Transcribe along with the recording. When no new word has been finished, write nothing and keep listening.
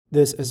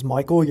This is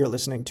Michael. You're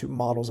listening to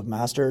Models of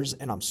Masters,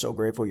 and I'm so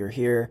grateful you're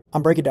here.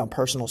 I'm breaking down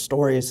personal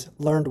stories,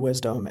 learned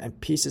wisdom, and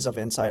pieces of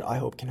insight I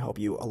hope can help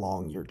you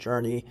along your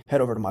journey.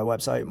 Head over to my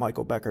website,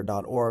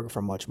 michaelbecker.org,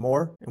 for much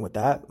more. And with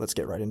that, let's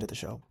get right into the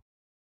show.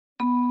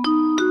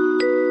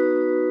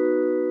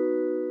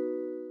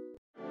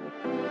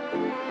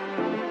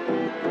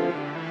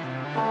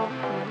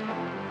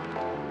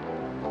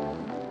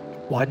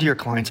 Why do your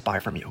clients buy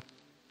from you?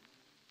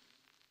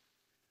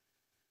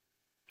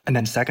 And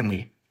then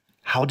secondly,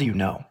 how do you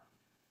know?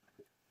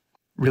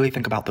 Really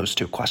think about those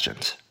two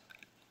questions.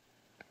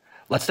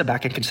 Let's step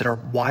back and consider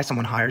why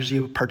someone hires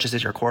you,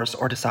 purchases your course,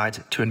 or decides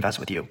to invest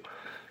with you.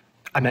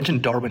 I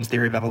mentioned Darwin's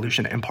theory of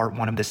evolution in part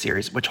 1 of this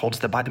series, which holds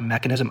that by the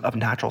mechanism of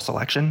natural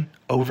selection,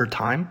 over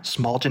time,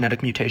 small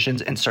genetic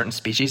mutations in certain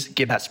species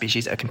give that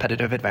species a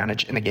competitive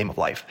advantage in the game of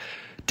life.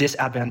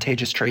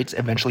 Disadvantageous traits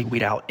eventually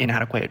weed out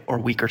inadequate or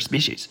weaker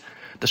species.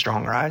 The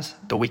strong rise,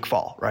 the weak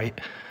fall, right?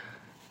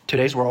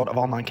 Today's world of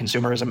online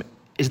consumerism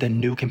is the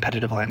new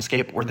competitive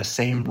landscape where the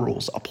same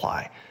rules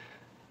apply.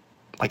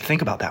 Like,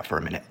 think about that for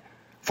a minute.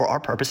 For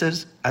our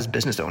purposes as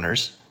business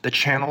owners, the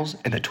channels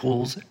and the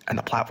tools and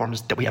the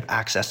platforms that we have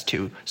access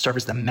to serve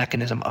as the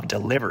mechanism of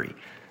delivery.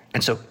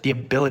 And so the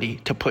ability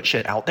to put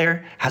shit out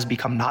there has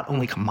become not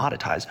only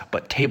commoditized,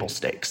 but table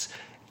stakes.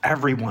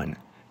 Everyone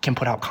can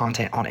put out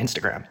content on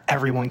Instagram.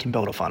 Everyone can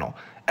build a funnel.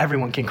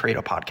 Everyone can create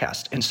a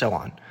podcast, and so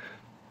on.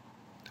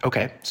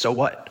 Okay, so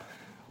what?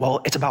 Well,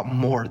 it's about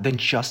more than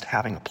just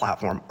having a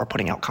platform or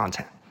putting out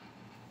content.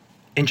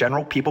 In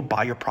general, people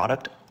buy your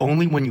product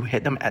only when you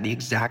hit them at the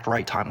exact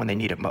right time when they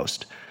need it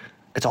most.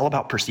 It's all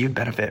about perceived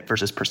benefit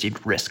versus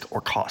perceived risk or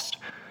cost.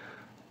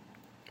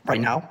 Right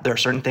now, there are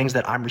certain things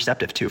that I'm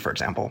receptive to, for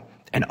example,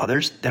 and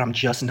others that I'm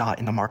just not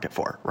in the market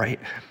for,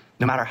 right?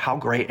 No matter how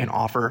great an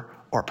offer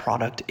or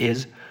product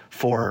is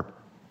for,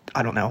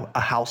 I don't know, a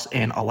house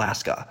in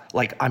Alaska,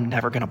 like, I'm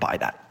never gonna buy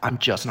that. I'm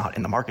just not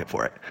in the market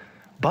for it.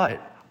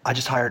 But I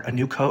just hired a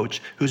new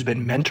coach who's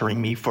been mentoring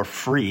me for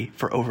free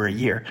for over a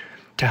year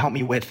to help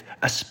me with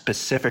a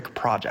specific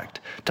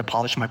project, to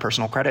polish my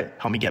personal credit,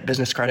 help me get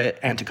business credit,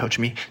 and to coach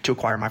me to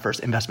acquire my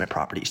first investment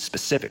property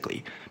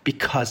specifically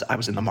because I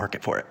was in the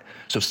market for it.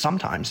 So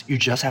sometimes you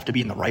just have to be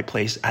in the right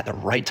place at the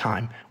right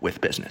time with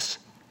business.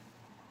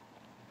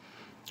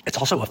 It's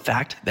also a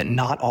fact that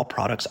not all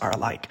products are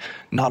alike,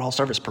 not all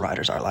service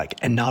providers are alike,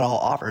 and not all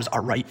offers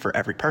are right for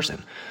every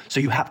person.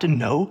 So you have to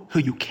know who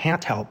you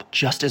can't help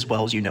just as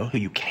well as you know who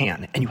you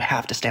can, and you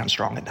have to stand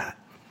strong in that.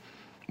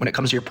 When it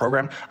comes to your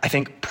program, I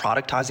think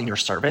productizing your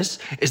service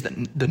is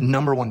the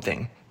number one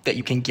thing that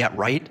you can get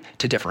right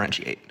to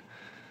differentiate.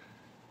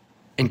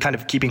 In kind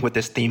of keeping with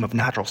this theme of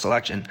natural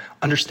selection,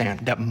 understand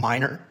that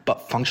minor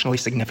but functionally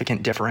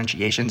significant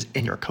differentiations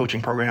in your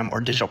coaching program or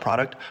digital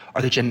product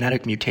are the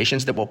genetic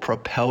mutations that will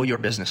propel your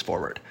business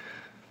forward.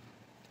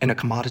 In a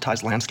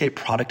commoditized landscape,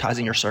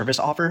 productizing your service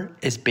offer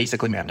is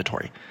basically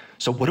mandatory.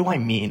 So what do I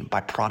mean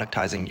by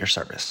productizing your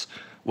service?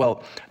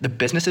 Well, the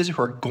businesses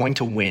who are going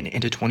to win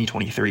into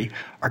 2023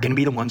 are going to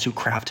be the ones who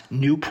craft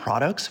new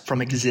products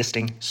from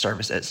existing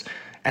services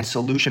and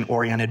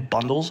solution-oriented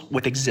bundles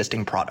with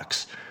existing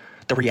products.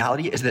 The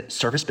reality is that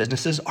service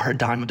businesses are a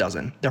dime a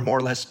dozen. They're more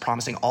or less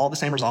promising all the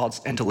same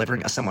results and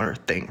delivering a similar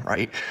thing,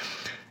 right?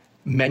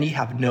 Many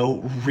have no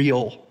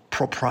real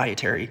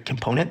proprietary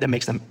component that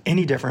makes them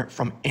any different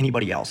from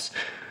anybody else.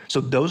 So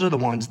those are the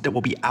ones that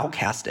will be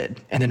outcasted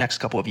in the next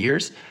couple of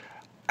years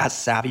as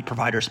savvy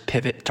providers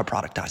pivot to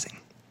productizing.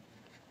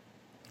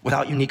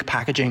 Without unique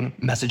packaging,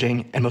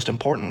 messaging, and most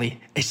importantly,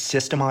 a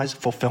systemized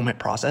fulfillment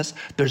process,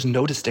 there's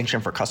no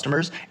distinction for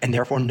customers and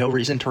therefore no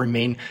reason to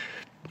remain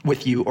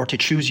with you or to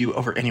choose you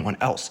over anyone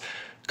else.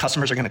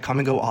 Customers are going to come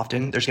and go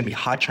often. There's going to be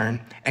high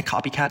churn, and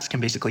copycats can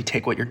basically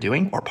take what you're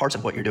doing or parts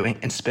of what you're doing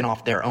and spin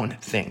off their own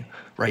thing,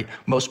 right?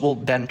 Most will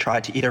then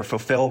try to either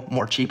fulfill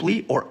more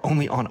cheaply or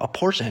only on a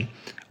portion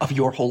of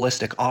your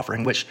holistic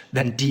offering, which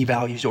then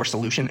devalues your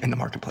solution in the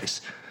marketplace.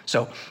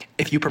 So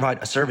if you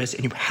provide a service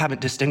and you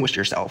haven't distinguished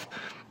yourself,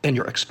 then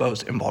you're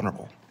exposed and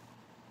vulnerable.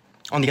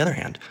 On the other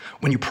hand,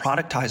 when you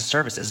productize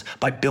services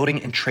by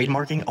building and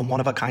trademarking a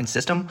one-of-a-kind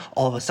system,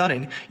 all of a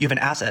sudden you have an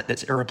asset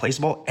that's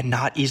irreplaceable and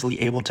not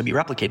easily able to be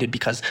replicated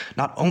because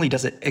not only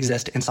does it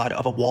exist inside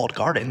of a walled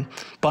garden,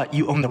 but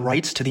you own the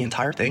rights to the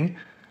entire thing.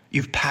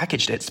 You've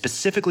packaged it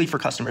specifically for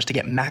customers to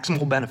get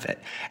maximal benefit,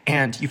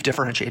 and you've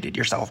differentiated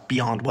yourself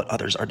beyond what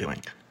others are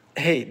doing.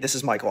 Hey, this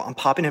is Michael. I'm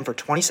popping in for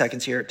 20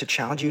 seconds here to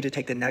challenge you to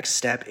take the next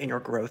step in your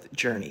growth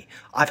journey.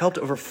 I've helped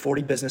over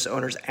 40 business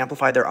owners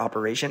amplify their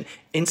operation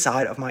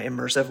inside of my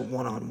immersive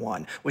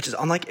one-on-one, which is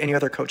unlike any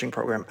other coaching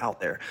program out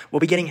there. We'll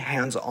be getting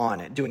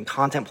hands-on, doing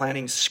content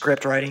planning,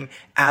 script writing,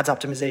 ads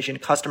optimization,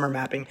 customer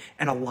mapping,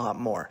 and a lot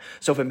more.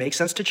 So if it makes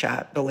sense to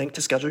chat, the link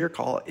to schedule your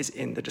call is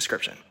in the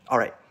description. All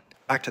right,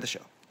 back to the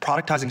show.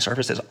 Productizing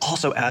services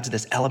also adds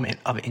this element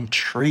of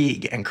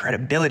intrigue and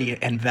credibility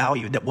and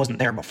value that wasn't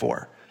there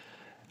before.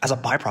 As a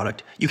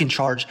byproduct, you can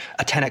charge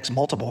a 10x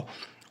multiple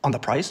on the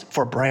price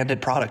for a branded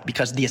product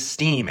because the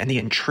esteem and the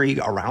intrigue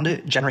around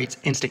it generates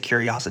instant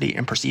curiosity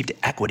and perceived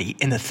equity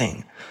in the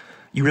thing.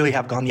 You really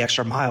have gone the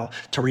extra mile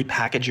to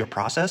repackage your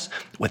process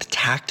with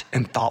tact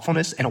and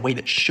thoughtfulness in a way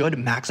that should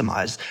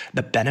maximize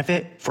the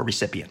benefit for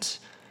recipients.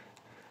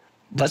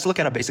 Let's look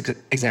at a basic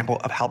example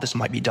of how this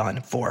might be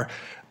done for,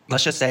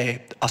 let's just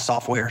say, a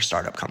software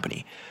startup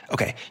company.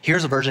 Okay,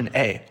 here's a version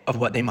A of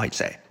what they might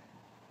say.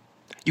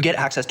 You get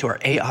access to our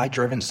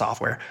AI-driven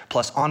software,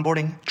 plus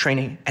onboarding,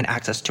 training, and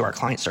access to our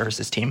client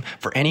services team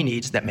for any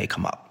needs that may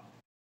come up.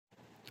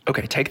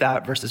 Okay, take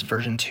that versus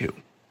version 2.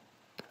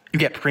 You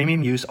get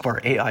premium use of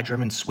our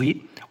AI-driven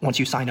suite. Once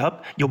you sign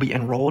up, you'll be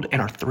enrolled in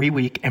our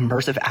 3-week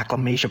immersive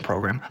acclimation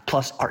program,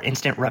 plus our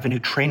instant revenue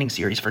training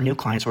series for new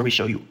clients where we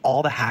show you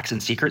all the hacks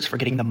and secrets for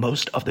getting the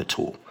most of the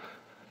tool.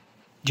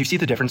 Do you see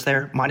the difference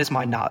there? Minus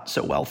my not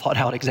so well thought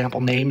out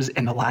example names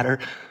in the latter.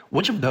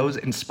 Which of those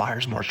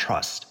inspires more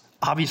trust?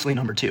 Obviously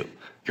number 2.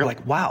 You're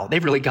like, wow,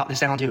 they've really got this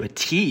down to a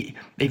T.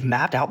 They've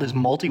mapped out this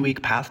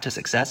multi-week path to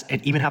success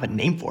and even have a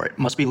name for it.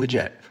 Must be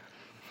legit.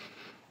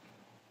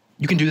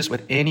 You can do this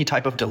with any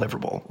type of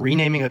deliverable,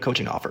 renaming a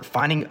coaching offer,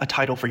 finding a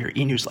title for your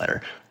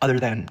e-newsletter other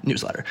than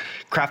newsletter,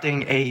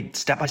 crafting a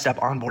step-by-step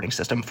onboarding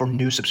system for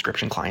new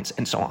subscription clients,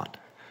 and so on.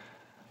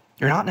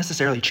 You're not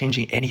necessarily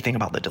changing anything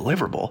about the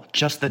deliverable,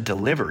 just the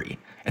delivery.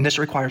 And this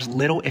requires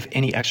little, if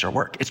any, extra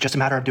work. It's just a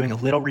matter of doing a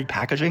little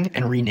repackaging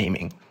and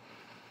renaming.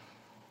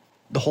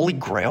 The holy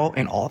grail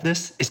in all of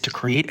this is to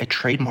create a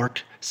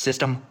trademarked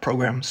system,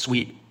 program,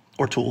 suite,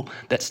 or tool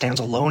that stands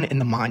alone in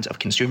the minds of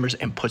consumers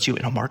and puts you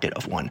in a market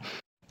of one.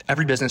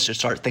 Every business should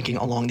start thinking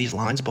along these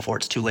lines before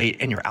it's too late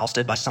and you're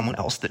ousted by someone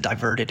else that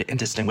diverted and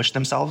distinguished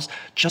themselves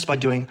just by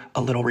doing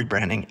a little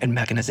rebranding and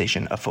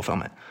mechanization of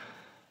fulfillment.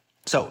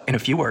 So, in a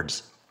few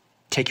words,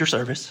 take your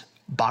service,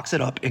 box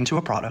it up into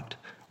a product,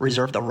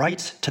 reserve the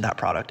rights to that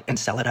product, and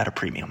sell it at a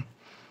premium.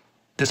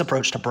 This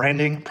approach to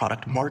branding,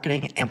 product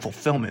marketing, and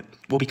fulfillment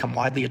will become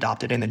widely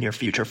adopted in the near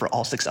future for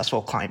all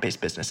successful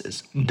client-based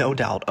businesses. No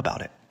doubt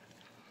about it.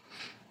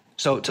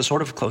 So to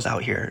sort of close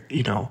out here,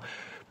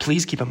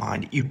 please keep in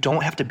mind, you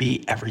don't have to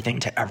be everything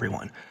to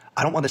everyone.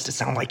 I don't want this to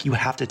sound like you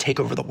have to take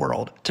over the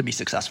world to be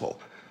successful.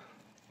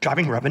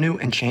 Driving revenue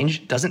and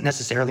change doesn't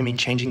necessarily mean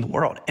changing the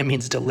world. It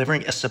means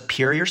delivering a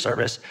superior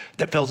service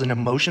that fills an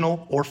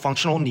emotional or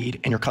functional need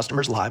in your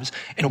customers' lives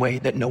in a way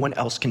that no one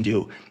else can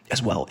do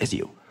as well as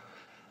you.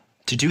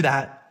 To do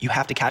that, you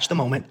have to catch the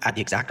moment at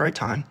the exact right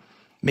time,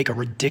 make a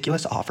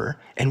ridiculous offer,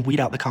 and weed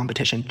out the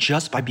competition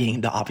just by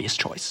being the obvious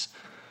choice.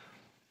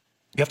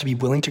 You have to be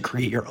willing to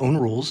create your own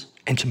rules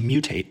and to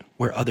mutate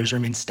where others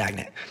remain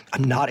stagnant.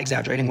 I'm not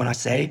exaggerating when I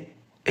say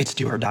it's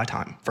do or die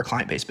time for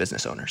client-based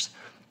business owners.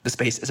 The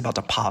space is about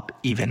to pop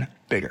even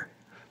bigger.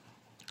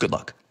 Good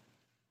luck.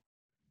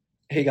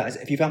 Hey guys,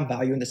 if you found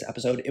value in this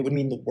episode, it would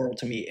mean the world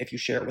to me if you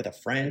share it with a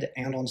friend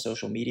and on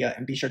social media,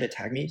 and be sure to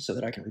tag me so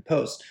that I can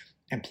repost.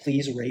 And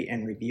please rate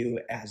and review,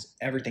 as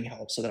everything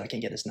helps so that I can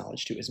get this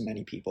knowledge to as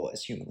many people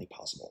as humanly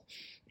possible.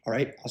 All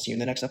right, I'll see you in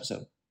the next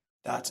episode.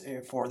 That's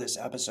it for this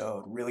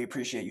episode. Really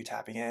appreciate you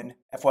tapping in.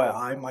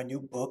 FYI, my new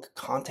book,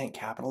 Content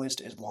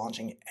Capitalist, is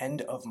launching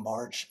end of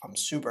March. I'm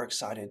super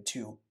excited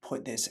to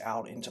put this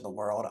out into the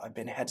world. I've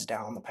been heads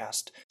down the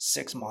past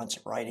 6 months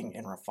writing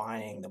and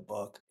refining the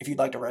book. If you'd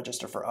like to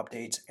register for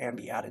updates and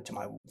be added to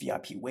my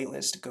VIP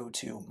waitlist, go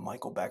to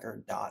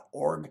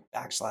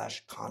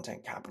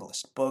michaelbecker.org/Content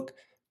Capitalist book.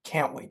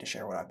 Can't wait to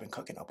share what I've been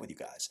cooking up with you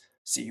guys.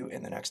 See you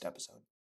in the next episode.